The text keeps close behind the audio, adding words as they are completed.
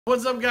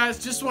What's up, guys?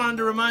 Just wanted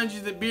to remind you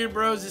that Beard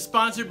Bros is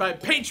sponsored by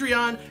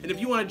Patreon, and if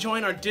you want to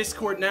join our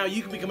Discord now,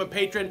 you can become a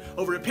patron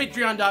over at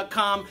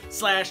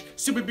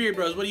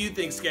patreon.com/SuperBeardBros. What do you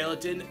think,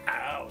 Skeleton?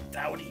 Oh,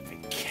 that would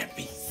even get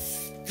me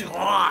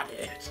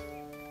started.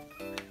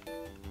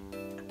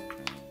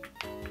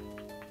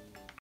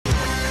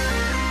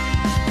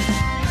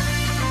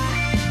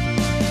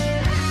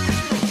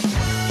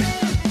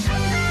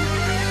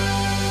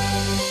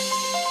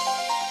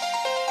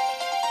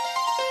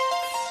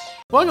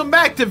 Welcome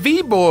back to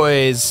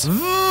V-Boys.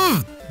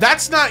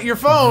 That's not your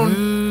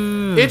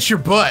phone. It's your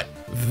butt.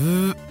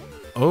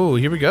 Oh,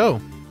 here we go.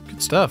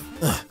 Good stuff.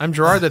 I'm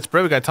Gerard. That's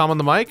Brett. We got Tom on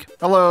the mic.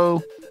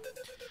 Hello.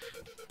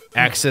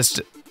 Access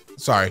to...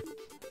 Sorry.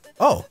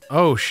 Oh.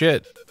 Oh,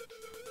 shit.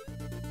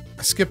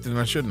 I skipped it and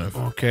I shouldn't have.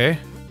 Okay.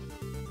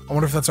 I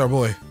wonder if that's our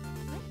boy.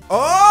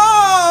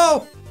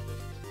 Oh!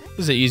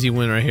 This is an easy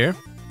win right here.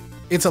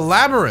 It's a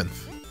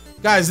labyrinth.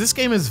 Guys, this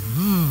game is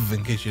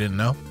in case you didn't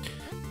know.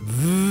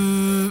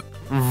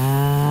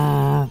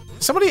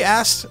 Somebody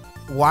asked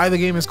why the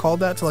game is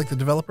called that to, like, the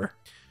developer.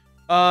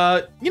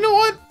 You know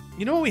what?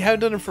 You know what? We haven't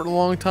done it for a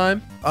long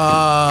time.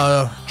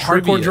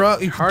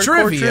 Hardcore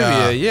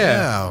trivia.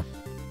 Yeah.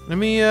 Let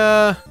me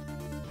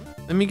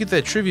get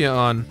that trivia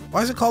on.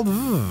 Why is it called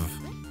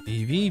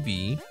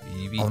VVV.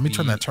 Oh, let me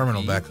turn that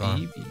terminal back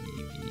on.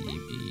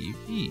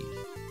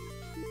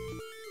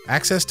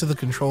 Access to the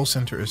control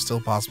center is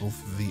still possible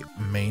through the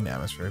main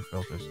atmospheric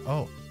filters.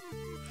 Oh,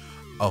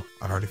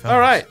 I've already found it. All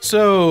right,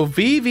 so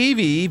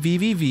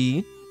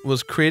VVVVVV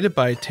was created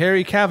by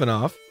Terry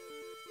Kavanaugh,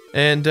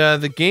 and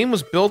the game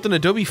was built in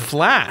Adobe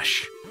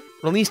Flash,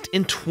 released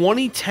in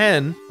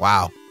 2010.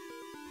 Wow.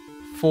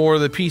 For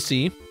the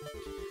PC.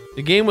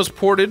 The game was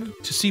ported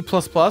to C++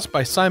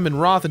 by Simon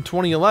Roth in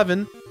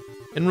 2011,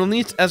 and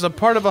released as a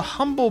part of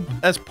Humbled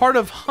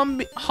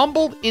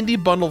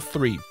Indie Bundle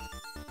 3.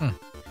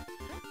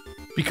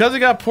 Because it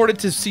got ported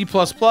to C++,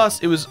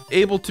 it was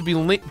able to be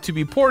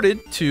ported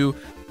to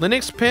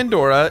Linux,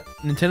 Pandora,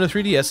 Nintendo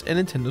 3DS, and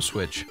Nintendo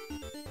Switch.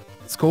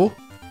 It's cool.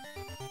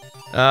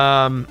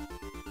 Yeah.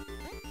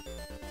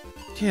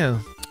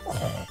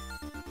 Oh,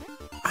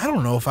 I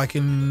don't know if I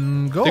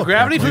can go. The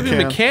gravity flipping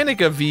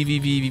mechanic of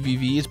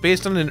VVVVVV is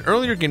based on an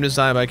earlier game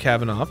designed by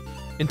Kavanaugh,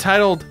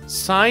 entitled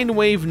Sine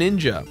Wave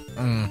Ninja.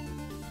 In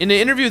an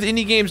interview with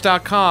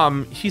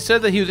IndieGames.com, he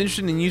said that he was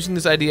interested in using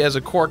this idea as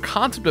a core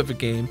concept of a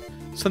game,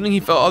 something he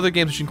felt other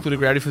games which include a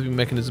gravity flipping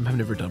mechanism have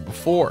never done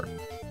before.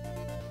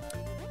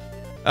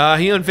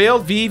 He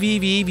unveiled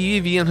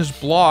VVVVVV on his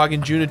blog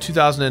in June of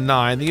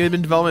 2009. The game had been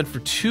in development for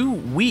 2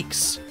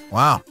 weeks.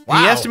 Wow. He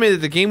estimated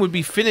the game would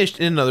be finished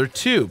in another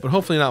 2, but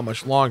hopefully not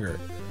much longer.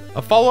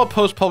 A follow-up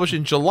post published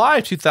in July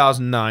of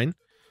 2009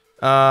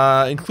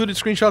 included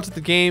screenshots of the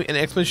game and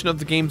an explanation of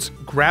the game's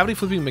gravity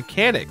flipping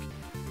mechanic.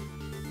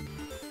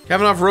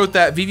 Kavanaugh wrote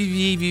that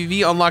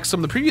VVVVV unlocks some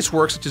of the previous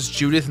works, such as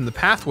Judith and the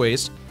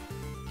Pathways,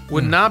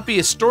 would not be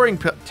a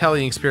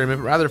storytelling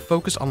experiment, but rather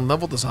focus on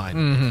level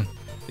design.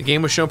 The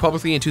game was shown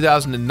publicly in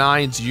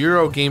 2009's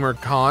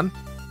EurogamerCon,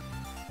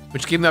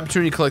 which gave them the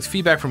opportunity to collect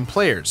feedback from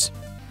players.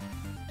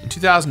 In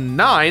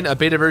 2009, a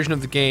beta version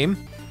of the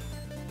game,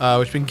 which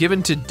had been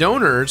given to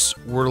donors,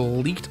 were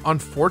leaked on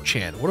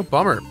 4chan. What a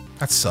bummer.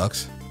 That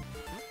sucks.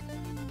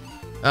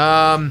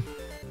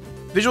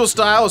 Visual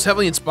style is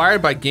heavily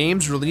inspired by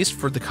games released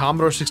for the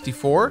Commodore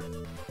 64.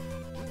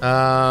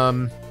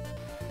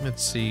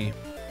 Let's see.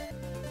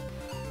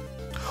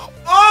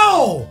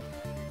 Oh!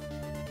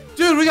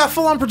 Dude, we got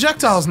full-on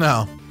projectiles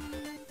now.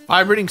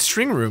 Vibrating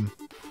string room.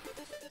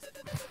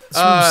 This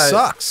room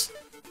sucks.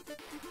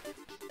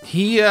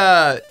 He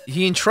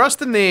entrusts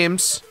the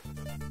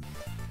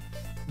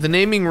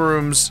naming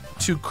rooms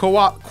to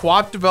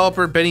co-op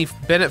developer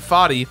Bennett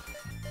Foddy,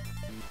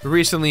 who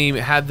recently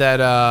had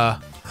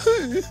that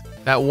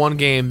that one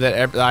game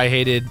that I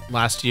hated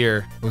last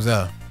year. What was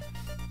that?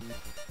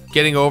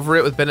 Getting Over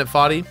It with Bennett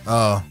Foddy.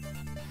 Oh.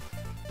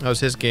 That was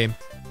his game.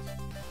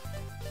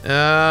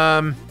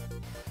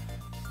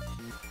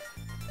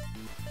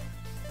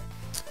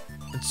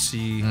 Let's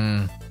see.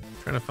 Trying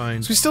to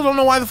find. So we still don't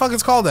know why the fuck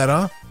it's called that,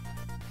 huh?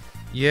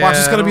 Yeah. Watch,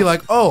 it's gonna be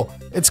like, oh,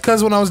 it's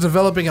because when I was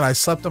developing it, I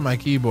slept on my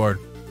keyboard.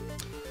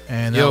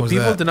 And yo,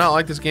 people did not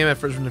like this game at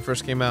first when it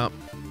first came out.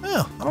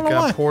 Yeah, I don't know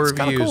got why. Poor it's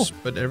reviews, cool.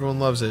 but everyone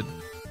loves it.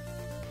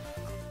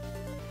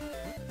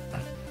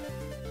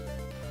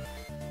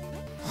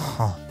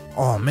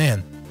 Oh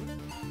man.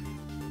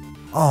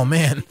 Oh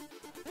man.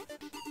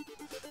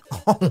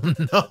 Oh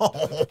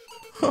no.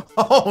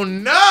 Oh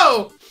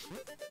no.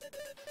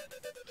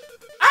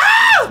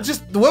 Ah!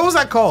 Just what was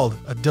that called?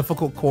 A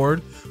difficult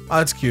chord? Oh,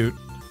 that's cute.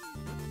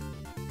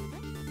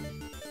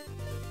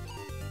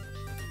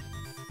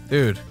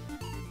 Dude.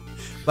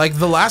 Like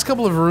the last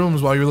couple of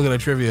rooms while you were looking at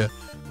trivia,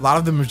 a lot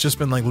of them have just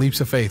been like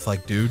leaps of faith.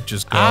 Like, dude,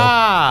 just go.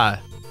 Ah!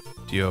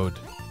 Dude.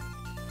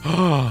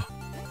 Oh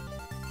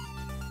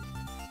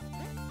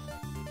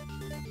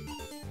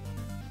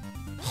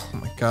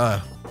my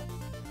god.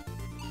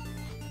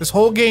 This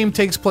whole game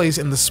takes place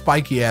in the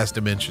spiky ass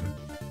dimension.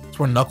 That's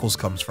where Knuckles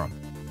comes from.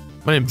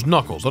 My name's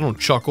Knuckles. I don't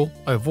chuckle.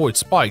 I avoid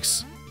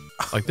spikes.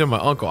 Like they're my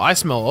uncle. I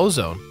smell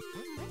ozone.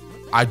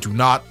 I do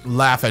not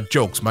laugh at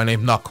jokes. My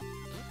name Knuckle.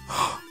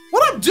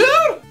 What up, dude?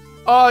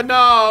 Oh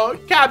no,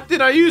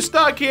 Captain, are you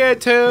stuck here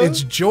too?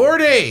 It's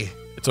Jordy.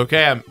 It's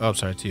okay. Oh,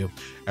 sorry, it's you.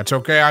 That's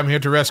okay. I'm here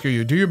to rescue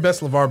you. Do your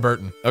best, LeVar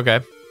Burton. Okay.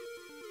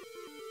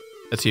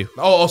 That's you.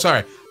 Oh,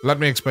 sorry. Let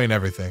me explain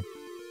everything.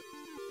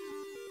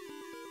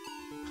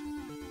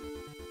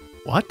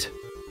 What?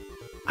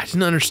 I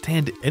didn't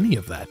understand any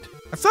of that.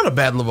 That's not a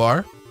bad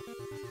LeVar.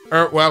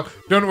 Well,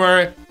 don't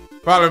worry.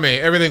 Follow me.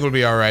 Everything will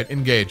be all right.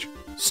 Engage.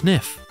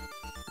 Sniff.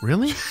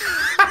 Really?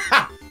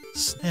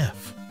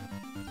 Sniff.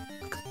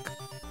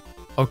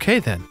 Okay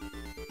then.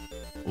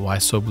 Why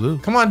so blue?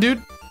 Come on,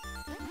 dude.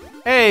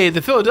 Hey,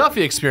 the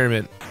Philadelphia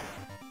experiment.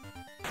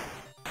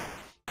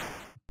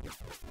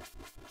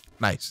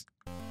 Nice.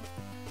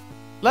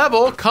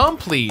 Level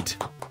complete.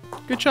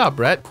 Good job,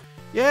 Brett.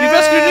 Yay! You've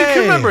rescued a new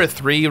crew member.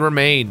 3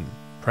 remain.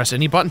 Press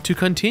any button to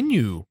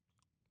continue.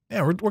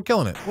 Yeah, we're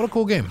killing it. What a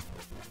cool game.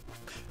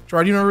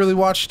 Gerard, you never really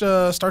watched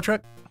Star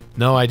Trek?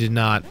 No, I did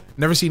not.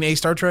 Never seen a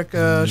Star Trek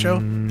show?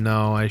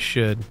 No, I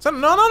should.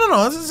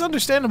 No. This is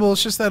understandable.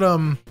 It's just that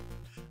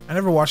I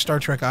never watched Star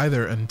Trek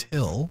either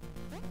until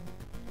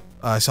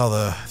I saw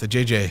the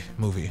JJ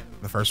movie,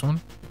 the first one,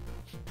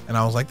 and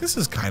I was like, this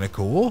is kind of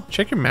cool.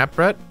 Check your map,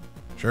 Brett.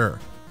 Sure.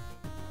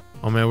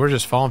 Oh man, we're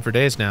just falling for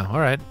days now. All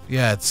right.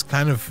 Yeah, it's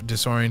kind of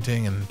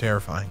disorienting and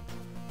terrifying.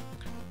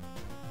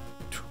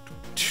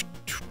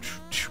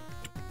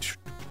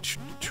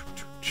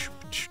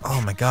 Oh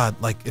my god,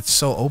 like it's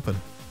so open.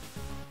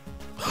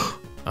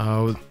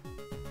 Oh,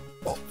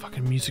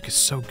 fucking music is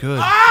so good.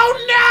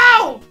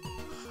 Oh no!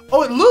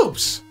 Oh, it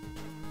loops.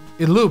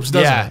 It loops,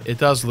 doesn't Yeah, it? it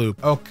does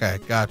loop. Okay,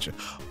 gotcha.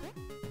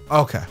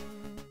 Okay.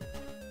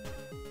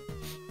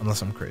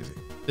 Unless I'm crazy.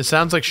 It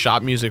sounds like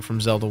shop music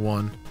from Zelda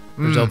 1.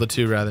 Or Zelda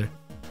 2, rather.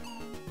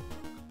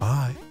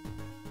 Bye.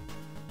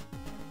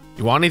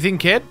 You want anything,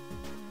 kid?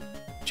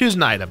 Choose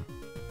an item.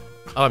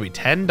 I'll be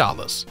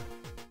 $10.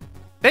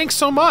 Thanks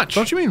so much.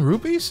 Don't you mean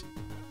rupees?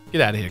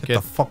 Get out of here, Get kid.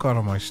 the fuck out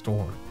of my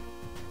store.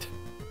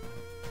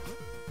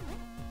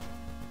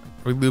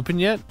 Are we looping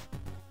yet?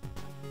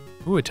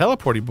 Ooh, a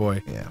teleporty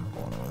boy. Yeah, I'm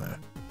going over there.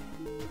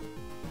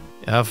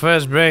 Our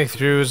first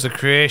breakthrough is the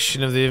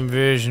creation of the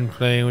inversion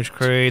plane, which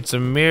creates a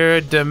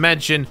mirrored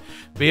dimension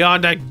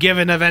beyond a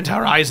given event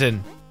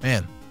horizon.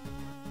 Man,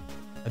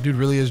 that dude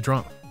really is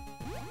drunk.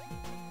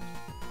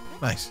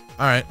 Nice.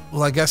 All right.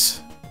 Well, I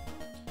guess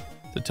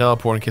To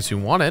teleport in case we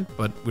want it,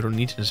 but we don't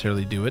need to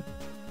necessarily do it.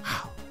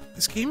 wow,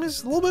 this game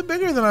is a little bit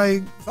bigger than I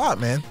thought,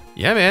 man.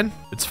 Yeah, man.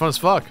 It's fun as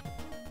fuck.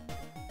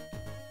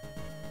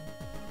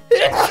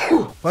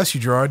 Bless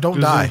you, Gerard. Don't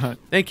die.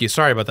 Thank you.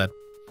 Sorry about that.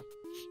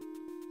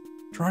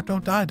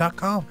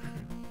 GerardDon'tDie.com.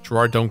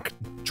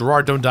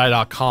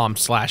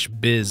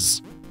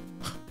 GerardDon'tDie.com/biz.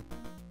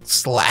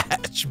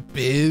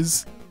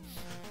 /biz.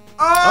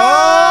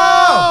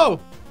 Oh!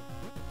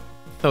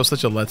 That was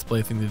such a Let's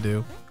Play thing to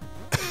do.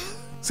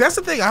 See, that's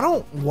the thing. I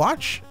don't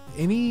watch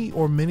any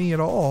or many at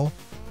all,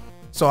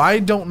 so I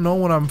don't know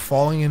when I'm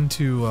falling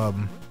into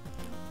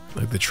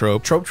Like the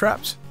trope. trope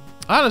traps.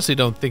 I honestly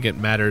don't think it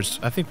matters.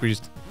 I think we're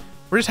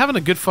just having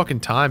a good fucking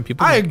time.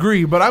 People. I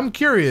agree, but I'm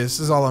curious.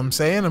 Is all I'm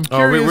saying. I'm Oh,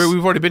 curious.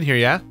 we've already been here,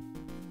 yeah.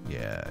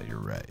 Yeah, you're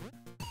right.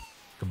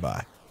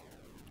 Goodbye.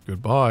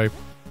 Goodbye.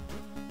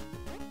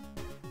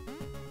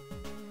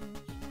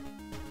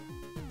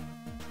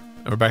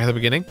 We're back at the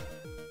beginning.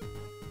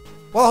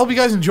 Well, I hope you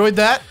guys enjoyed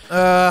that.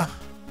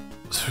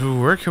 So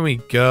where can we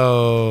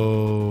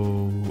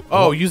go?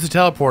 Oh, use the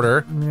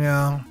teleporter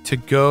Yeah. to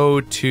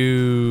go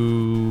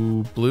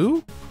to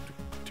blue?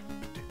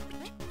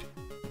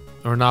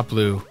 Or not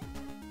blue?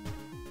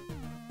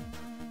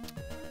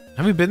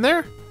 Have we been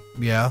there?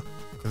 Yeah,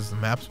 because the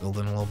map's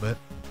building a little bit.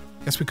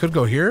 Guess we could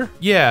go here,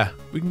 Yeah,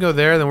 we can go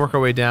there, then work our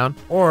way down.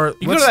 or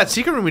You can go to that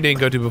secret room we didn't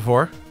go to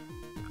before.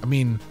 I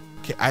mean,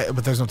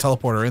 but there's no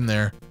teleporter in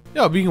there.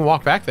 Yeah, but you can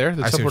walk back there.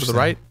 The I see what teleport to the you're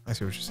right. saying. I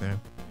see what you're saying.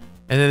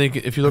 And then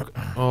if you look,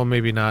 oh,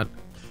 maybe not.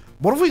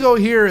 What if we go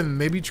here and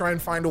maybe try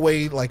and find a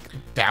way like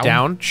down?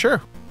 Down?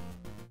 Sure.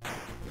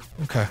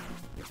 Okay.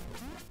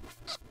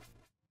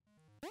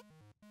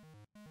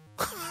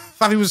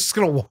 Thought he was just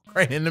gonna walk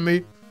right into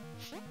me.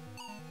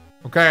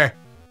 Okay.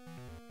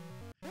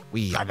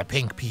 We are the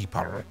pink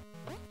people.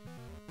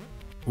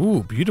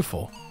 Ooh,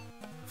 beautiful.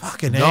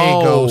 Fucking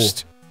No. A,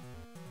 ghost.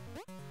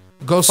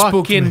 Ghost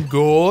spooked me. Fucking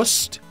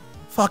ghost.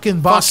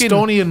 Fucking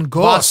Bostonian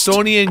ghost.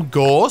 Bostonian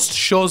ghost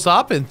shows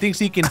up and thinks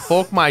he can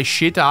fuck my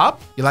shit up.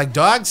 You like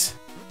dogs?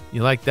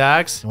 You like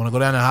dogs? You want to go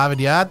down to Harvard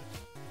Yard?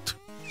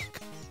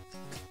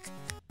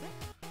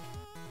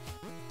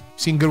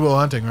 Seen Good Will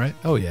Hunting, right?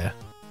 Oh, yeah.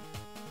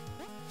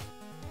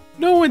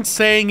 No one's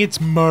saying it's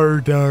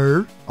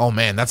murder. Oh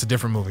man, that's a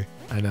different movie,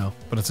 I know.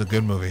 but it's a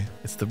good movie.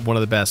 It's one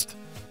of the best.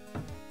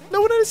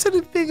 No one ever said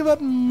anything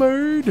about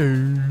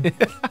murder.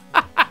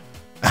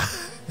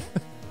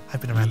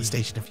 I've been around the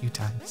station a few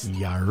times.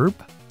 Yarp.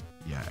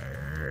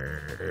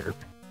 Yarp.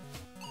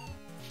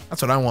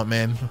 That's what I want,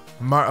 man.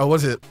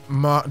 Was it?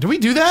 Did we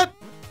do that?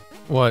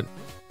 What?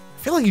 I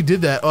feel like you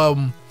did that.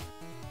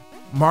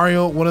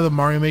 Mario, one of the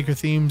Mario Maker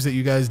themes that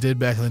you guys did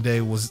back in the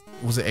day was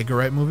it Edgar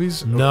Wright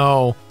movies?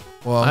 No.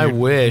 Well, I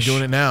wish. You're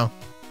doing it now.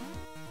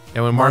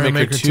 And when Mario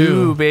Maker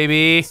 2,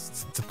 baby.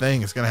 It's a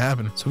thing. It's gonna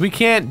happen. So we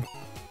can't.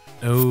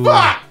 Oh.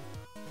 Ah!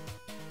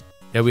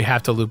 Yeah, we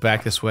have to loop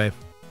back this way.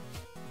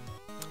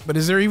 But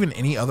is there even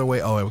any other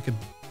way? Oh, we could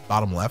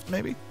bottom left,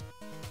 maybe?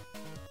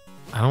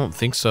 I don't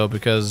think so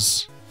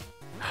because.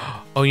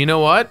 Oh, you know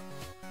what?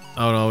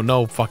 Oh no,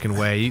 no fucking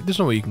way. There's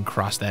no way you can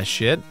cross that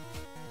shit.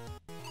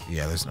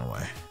 Yeah, there's no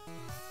way.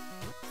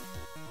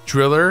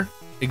 Driller,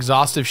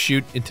 exhaustive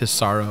shoot into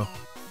sorrow.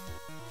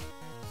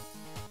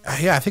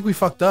 Yeah, I think we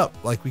fucked up.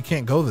 Like, we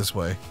can't go this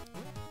way.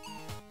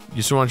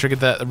 You still want to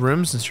check out that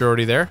room since you're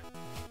already there?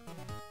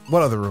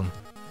 What other room?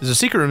 There's a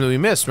secret room that we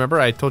missed. Remember,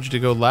 I told you to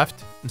go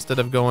left instead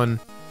of going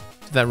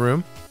to that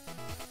room.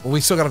 Well,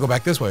 we still gotta go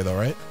back this way, though,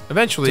 right?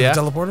 Eventually, To yeah.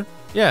 the teleporter?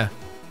 Yeah.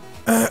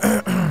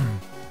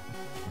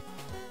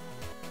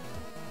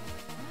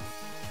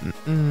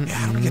 Yeah,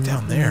 how do we get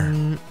down there?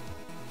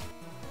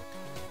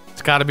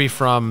 It's got to be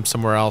from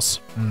somewhere else.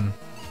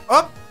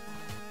 Up!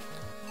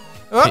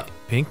 Up!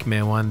 Pink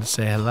Man wanted to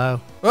say hello.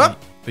 Up!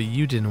 But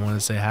you didn't want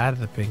to say hi to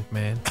the Pink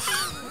Man.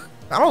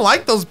 I don't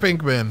like those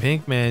pink men.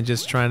 Pink Man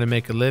just trying to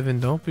make a living.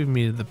 Don't be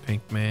mean to the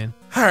Pink Man.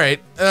 All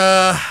right.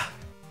 Now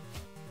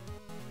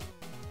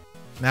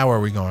where are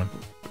we going?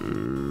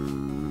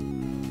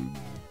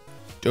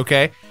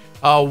 Okay.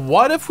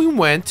 What if we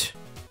went...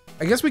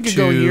 I guess we could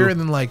go here and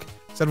then, like,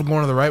 instead of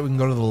going to the right, we can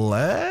go to the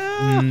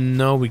left?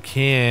 No, we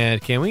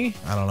can't. Can we?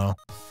 I don't know.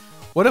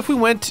 What if we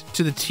went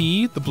to the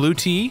T, the blue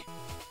T?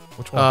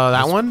 Which one?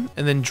 That one,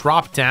 and then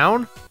drop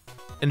down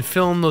and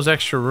fill in those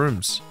extra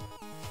rooms.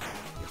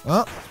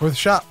 Well, it's worth a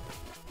shot.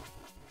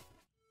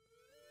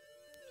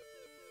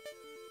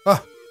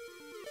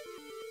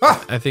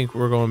 I think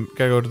we're gotta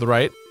go to the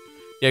right.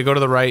 Yeah, go to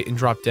the right and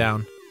drop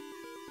down.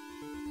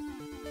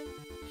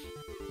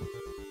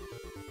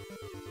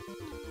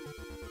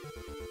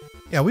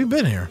 Yeah, we've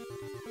been here.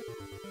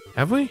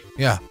 Have we?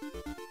 Yeah.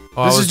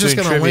 Oh, This is just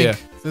gonna link.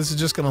 This is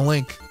just gonna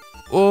link.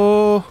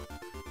 Oh,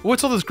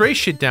 what's all this gray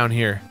shit down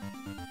here?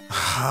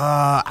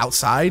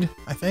 Outside,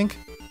 I think.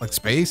 Like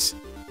space.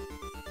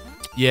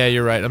 Yeah,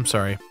 you're right. I'm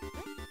sorry.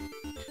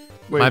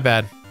 Wait, My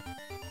bad.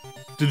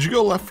 did you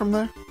go left from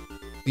there?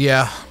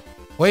 Yeah.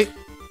 Wait.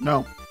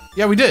 No.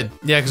 Yeah, we did.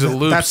 Yeah, because it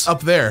loops. That's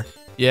up there.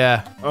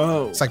 Yeah.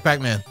 Oh. It's like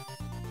Pac-Man.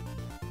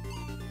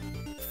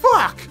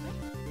 Fuck!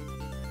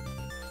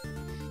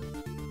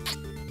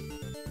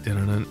 Dun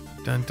dun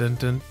dun dun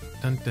dun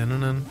dun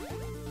dun.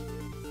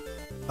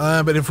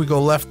 But if we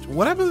go left,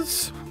 what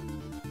happens?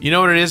 You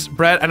know what it is,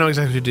 Brett? I know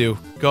exactly what to do.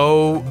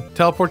 Go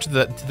teleport to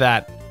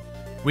that.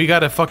 We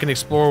gotta fucking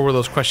explore where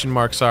those question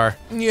marks are.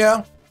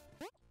 Yeah.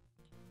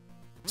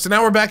 So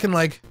now we're back in,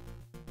 like,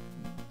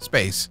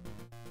 space.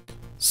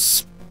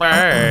 Space.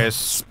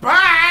 Space!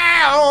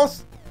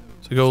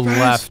 So go Space.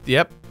 left.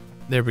 Yep.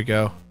 There we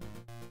go.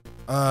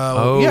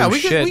 Yeah, we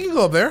shit. can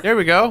go up there. There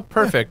we go.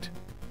 Perfect.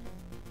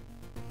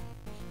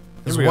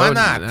 There we Why go.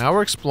 not? Now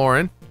we're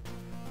exploring.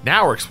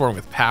 Now we're exploring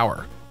with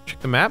power. Check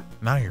the map.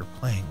 Now you're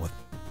playing with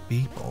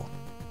people.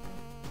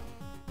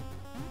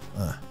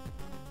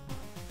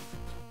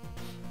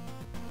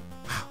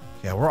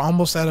 Yeah, we're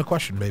almost at a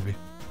question, baby.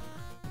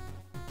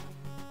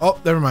 Oh,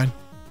 never mind.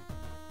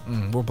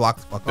 We're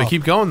blocked the fuck But off.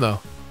 keep going though.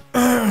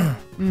 Oh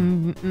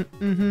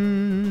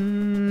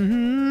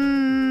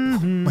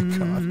my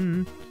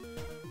god.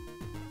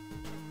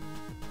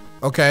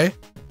 Okay.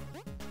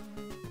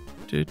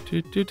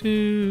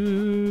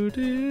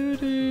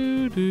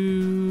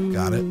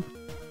 Got it.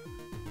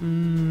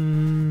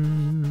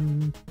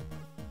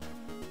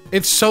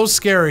 It's so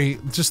scary,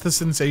 just the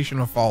sensation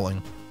of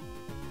falling.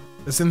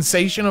 The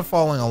sensation of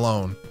falling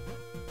alone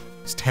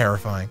is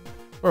terrifying.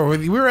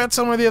 We were at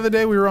somewhere the other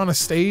day, we were on a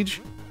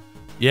stage.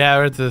 Yeah,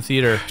 we're at the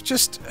theater.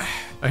 Just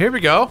Oh, here we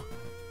go.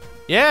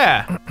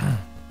 Yeah.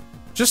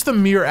 just the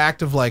mere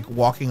act of, like,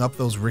 walking up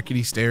those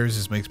rickety stairs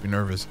just makes me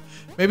nervous.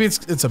 Maybe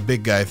it's a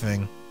big guy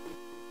thing.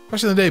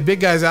 Question of the day, big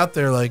guys out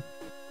there, like,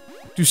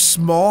 do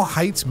small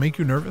heights make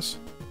you nervous?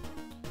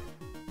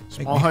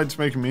 Small heights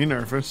make me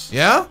nervous.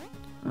 Yeah?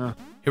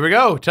 Here we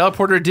go.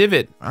 Teleporter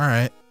divot.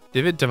 Alright.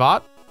 Divot,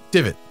 divot.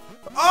 Divot.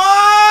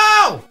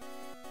 Oh!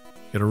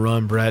 Gotta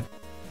run, Brett.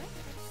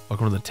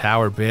 Welcome to the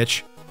tower,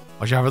 bitch.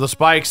 Watch out for the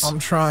spikes. I'm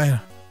trying. Here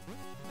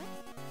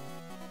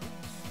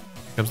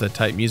comes that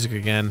tight music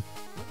again.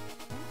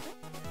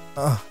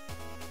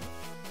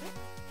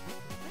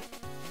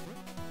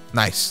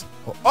 Nice.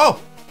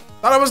 Oh!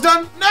 Thought I was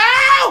done?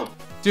 No!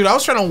 Dude, I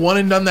was trying to one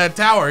and done that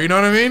tower, you know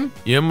what I mean?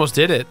 You almost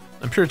did it.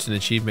 I'm sure it's an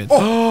achievement.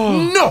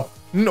 Oh, no!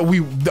 No,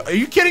 are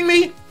you kidding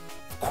me?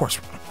 Of course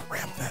we're gonna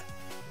grab that.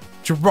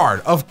 Gerard,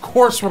 of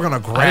course we're gonna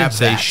grab I didn't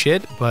say that.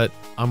 shit, but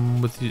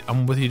I'm with you.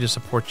 I'm with you to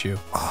support you. You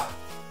know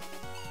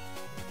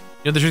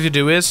what the trick to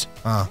do is?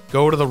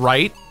 Go to the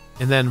right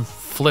and then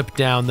flip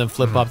down, then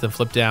flip up, then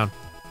flip down.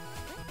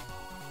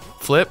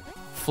 Flip,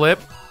 flip.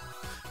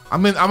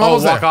 I'm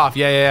almost walk there. off.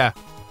 Yeah.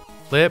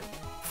 Flip,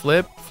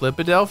 flip,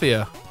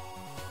 Flipadelphia.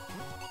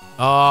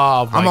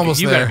 Oh, my I'm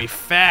almost you there. gotta be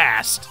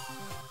fast.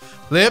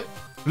 Flip,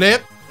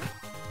 Flip.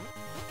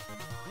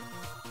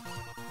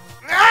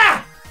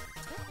 Ah!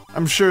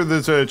 I'm sure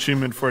there's an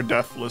achievement for a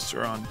death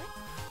lister on.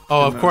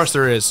 Oh, of course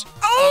there is.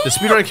 The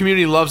speedrunning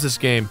community loves this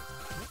game.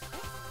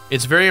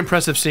 It's very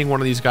impressive seeing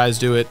one of these guys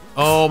do it.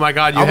 Oh my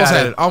god, you Almost had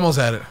had it. it. Almost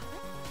had it.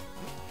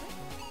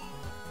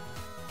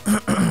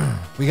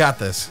 We got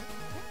this.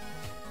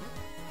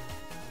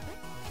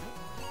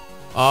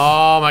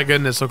 Oh my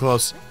goodness, so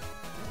close.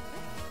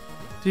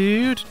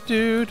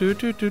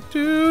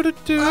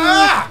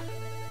 Ah!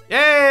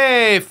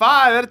 Yay!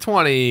 5 out of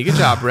 20. Good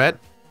job, Brett.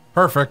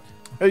 Perfect.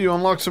 Hey, you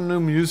unlocked some new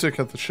music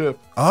at the ship.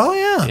 Oh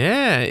yeah.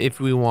 Yeah,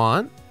 if we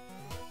want.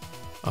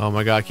 Oh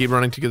my god, keep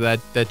running to get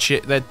that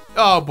shit.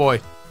 Oh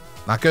boy.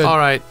 Not good. All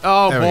right.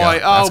 Oh There we boy.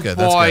 go. Oh That's good.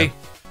 That's boy. good.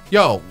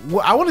 Yo,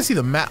 I want to see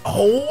the map.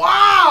 Oh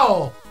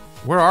wow.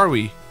 Where are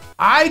we?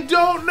 I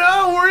don't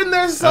know. We're in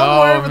there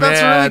somewhere, Oh but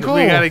that's man, really cool.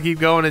 we gotta keep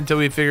going until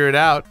we figure it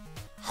out.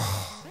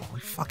 We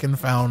fucking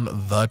found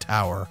the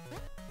tower.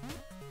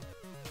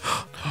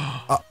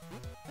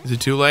 Is it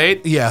too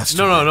late? Yes.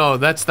 No.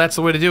 That's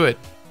the way to do it.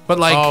 But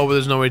like, Oh, but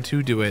there's no way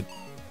to do it.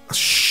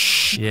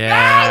 shh. Yeah.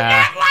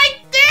 No, not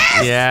like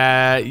this.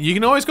 Yeah. You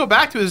can always go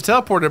back to his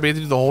teleporter, but you have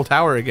to do the whole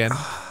tower again.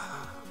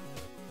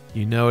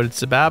 You know what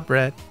it's about,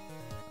 Brett.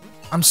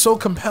 I'm so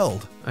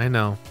compelled. I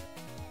know.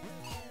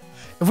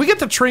 If we get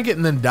the trinket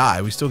and then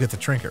die, we still get the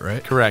trinket,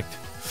 right? Correct.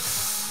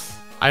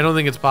 I don't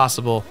think it's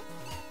possible.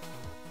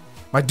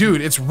 My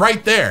dude, it's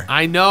right there.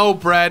 I know,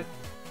 Brett.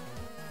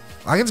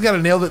 I just gotta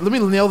nail it. Let me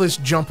nail this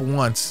jump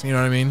once. You know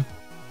what I mean?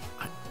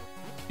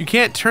 You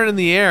can't turn in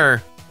the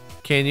air,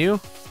 can you?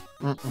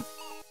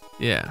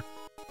 Yeah.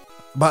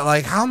 But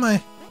like, how am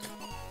I?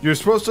 You're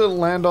supposed to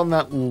land on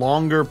that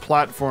longer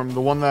platform,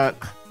 the one that...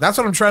 That's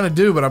what I'm trying to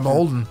do, but I'm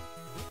holding.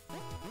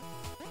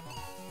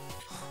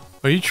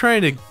 Are you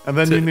trying to... And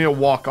then you need to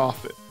walk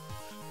off it.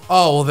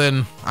 Oh, well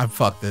then, I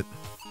fucked it.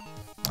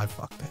 I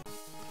fucked it.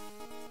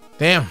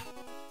 Damn.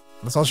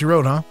 That's all she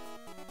wrote, huh?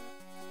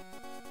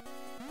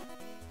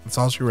 That's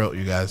all she wrote,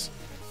 you guys.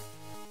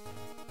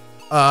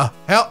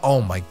 Hell,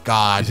 oh my You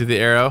god. see the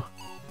arrow?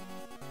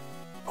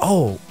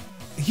 Oh,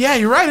 yeah,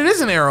 you're right. It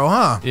is an arrow,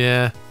 huh?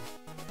 Yeah.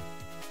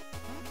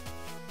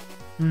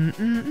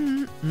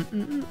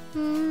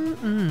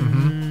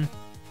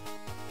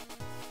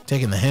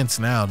 Taking the hints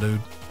now, dude.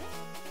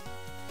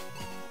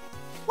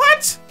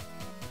 What?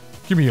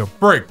 Give me a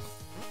break.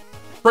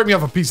 Break me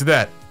off a piece of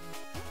that.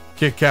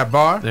 Kit Kat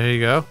bar. There you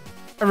go.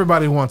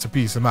 Everybody wants a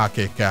piece of my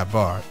Kit Kat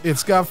bar.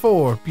 It's got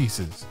 4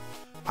 pieces.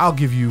 I'll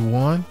give you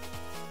 1.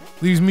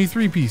 Leaves me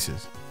 3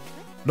 pieces.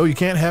 No, you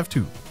can't have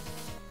 2.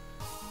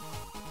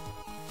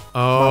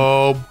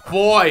 Oh,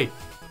 boy.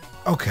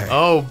 Okay.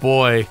 Oh,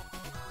 boy.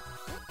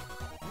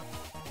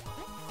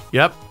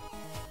 Yep.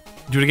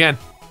 Do it again.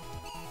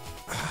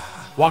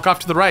 Walk off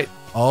to the right.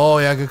 Oh,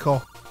 yeah, good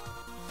call.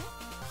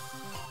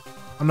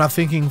 I'm not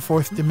thinking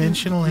 4th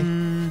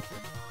dimensionally.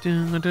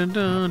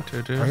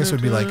 I guess it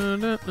would be like...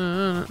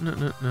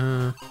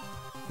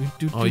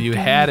 Oh, you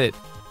had it.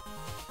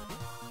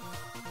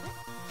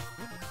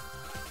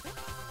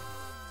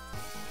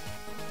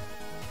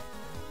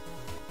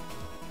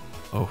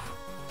 Oh.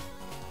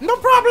 No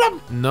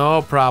problem.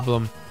 No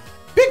problem.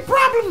 Big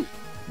problem.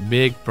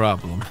 Big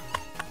problem.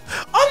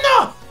 Oh,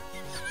 no.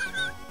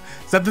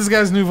 Is that this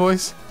guy's new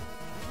voice?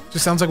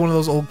 Just sounds like one of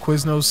those old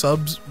Quiznos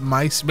subs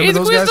mice. Remember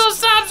those guys?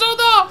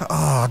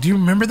 Oh, do you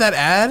remember that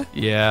ad?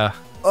 Yeah.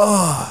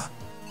 Oh.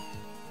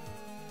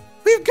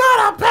 We've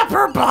got a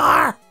pepper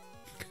bar.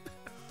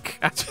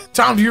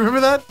 Tom, do you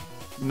remember that?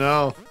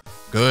 No.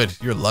 Good.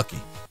 You're lucky.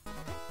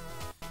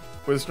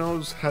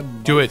 Quiznos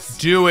had... Do it.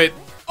 Do it.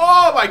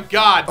 Oh, my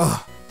God.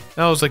 Ugh.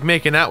 That was like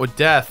making out with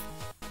death.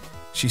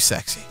 She's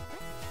sexy.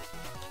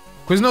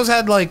 Quiznos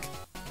had like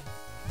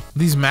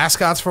these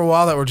mascots for a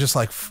while that were just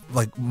like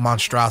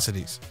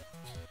monstrosities.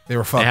 They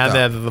were fucked up. They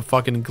had the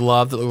fucking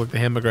glove that looked like the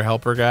hamburger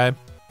helper guy.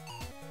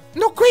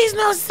 No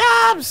Quiznos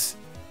subs.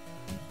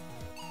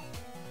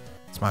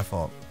 It's my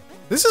fault.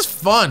 This is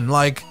fun.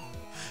 Like,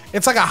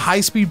 it's like a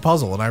high-speed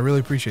puzzle, and I really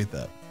appreciate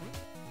that.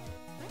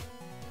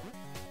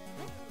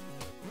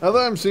 Now that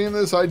I'm seeing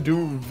this, I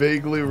do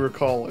vaguely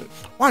recall it.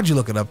 Why'd you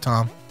look it up,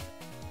 Tom?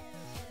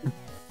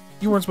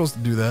 You weren't supposed to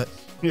do that.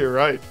 You're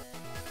right.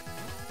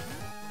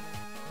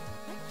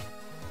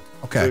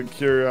 Okay. The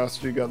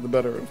curiosity got the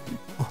better of me.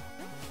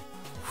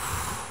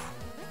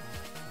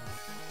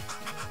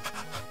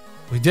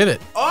 We did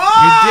it.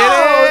 Oh, you did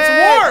it! It's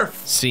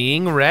Worf!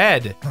 Seeing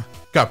red.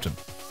 Captain.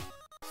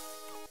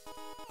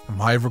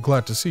 Am I ever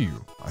glad to see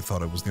you? I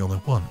thought I was the only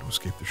one to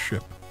escape the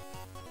ship.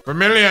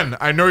 Vermilion,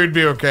 I know you'd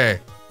be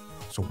okay.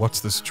 So what's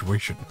the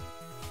situation?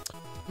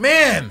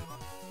 Man!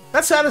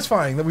 That's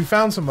satisfying that we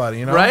found somebody,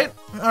 you know? Right?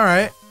 All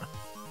right.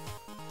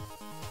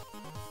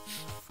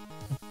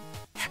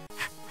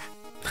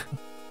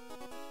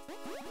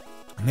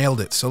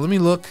 Nailed it. So let me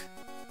look.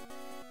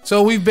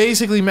 So we've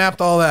basically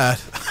mapped all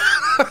that.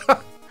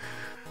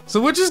 So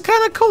which is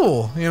kind of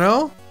cool, you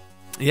know?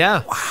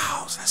 Yeah.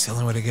 Wow, so that's the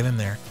only way to get in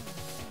there.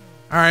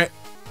 All right.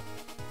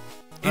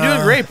 You're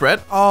doing great,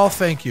 Brett. Oh,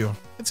 thank you.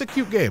 It's a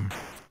cute game.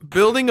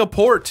 Building a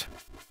port.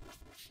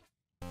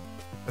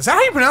 Is that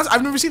how you pronounce it?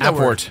 I've never seen that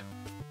word.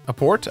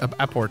 Apport?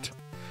 Apport.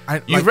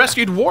 Like, You've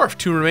rescued Worf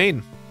to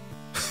remain.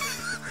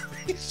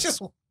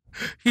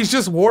 He's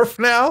just Worf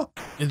now?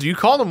 And you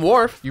called him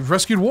Worf. You've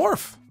rescued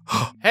Worf.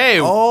 Hey,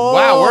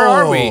 wow, where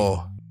are we?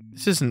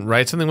 This isn't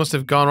right. Something must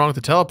have gone wrong with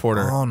the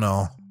teleporter. Oh,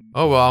 no.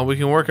 Oh, well, we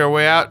can work our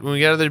way out when we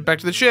get back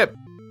to the ship.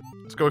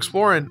 Let's go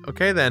exploring.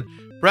 Okay, then.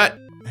 Brett.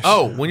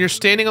 Oh, when you're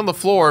standing on the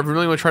floor, we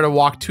really want to try to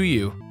walk to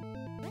you.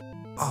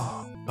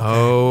 Oh.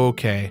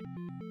 Okay.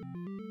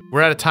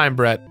 We're out of time,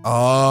 Brett.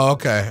 Oh,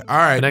 okay. All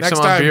right. The next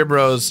time on Beer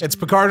Bros, it's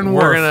Picard and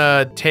Worf.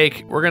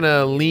 We're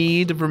gonna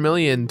lead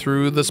Vermilion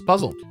through this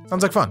puzzle.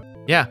 Sounds like fun.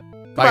 Yeah.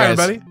 Bye, guys.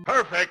 everybody.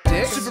 Perfect.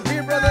 Dick. Super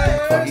Beer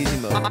Brother. Fuck easy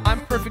mode.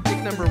 I'm perfect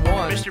dick number 1.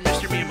 Mr.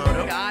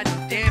 Miyamoto. God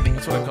damn it.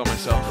 That's what I call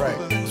myself.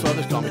 Right. So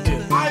others call me too.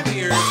 5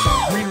 years.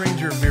 Green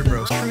Ranger of Beer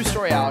Bros. True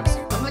story, Alex.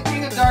 I'm the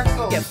king of Dark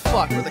Souls. Get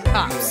fucked. We're the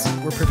cops.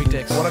 We're perfect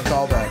dicks. What a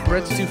callback.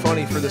 Brett's too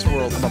funny for this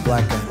world. I'm a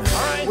black guy. All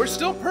right. We're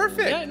still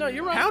perfect. Yeah, no,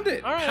 you're right. Pound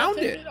it. All right, Pound I'll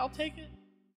take it. I'll take it.